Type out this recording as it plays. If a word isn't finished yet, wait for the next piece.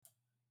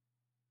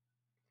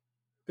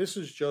This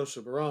is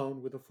Joseph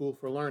Barone with A Fool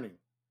for Learning.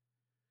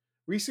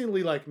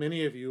 Recently, like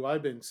many of you,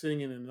 I've been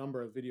sitting in a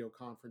number of video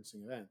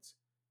conferencing events.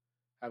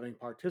 Having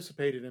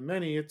participated in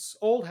many, it's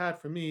old hat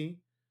for me,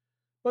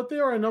 but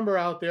there are a number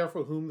out there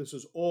for whom this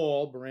is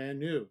all brand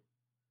new.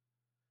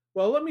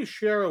 Well, let me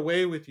share a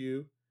way with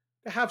you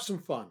to have some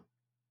fun.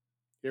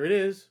 Here it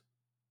is,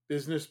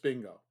 Business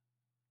Bingo.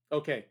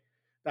 Okay,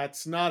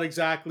 that's not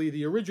exactly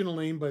the original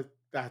name, but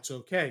that's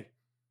okay.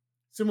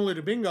 Similar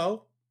to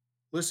bingo,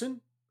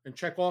 listen and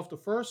check off the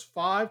first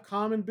five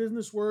common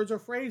business words or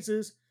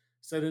phrases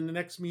said in the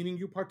next meeting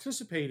you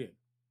participate in.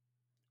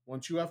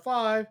 Once you have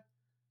five,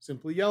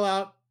 simply yell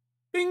out,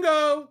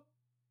 Bingo!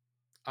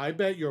 I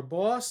bet your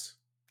boss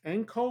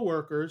and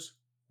coworkers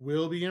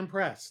will be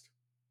impressed.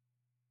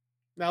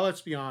 Now,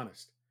 let's be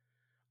honest.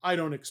 I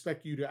don't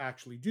expect you to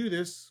actually do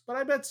this, but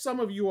I bet some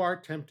of you are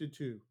tempted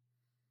to.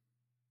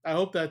 I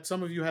hope that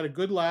some of you had a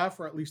good laugh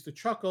or at least a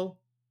chuckle.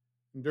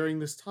 And during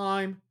this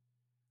time,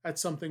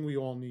 that's something we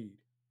all need.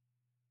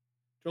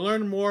 To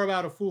learn more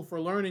about A Fool for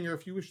Learning, or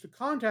if you wish to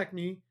contact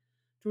me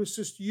to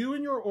assist you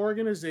and your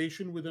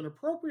organization with an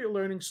appropriate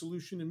learning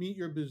solution to meet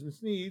your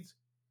business needs,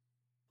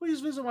 please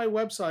visit my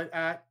website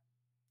at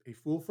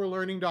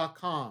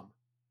afoolforlearning.com.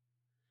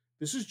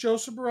 This is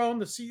Joseph Barone,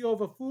 the CEO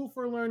of A Fool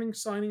for Learning,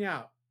 signing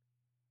out.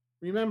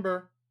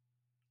 Remember,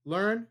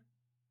 learn,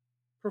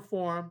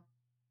 perform,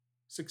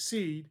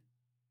 succeed,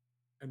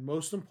 and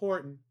most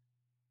important,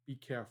 be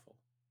careful.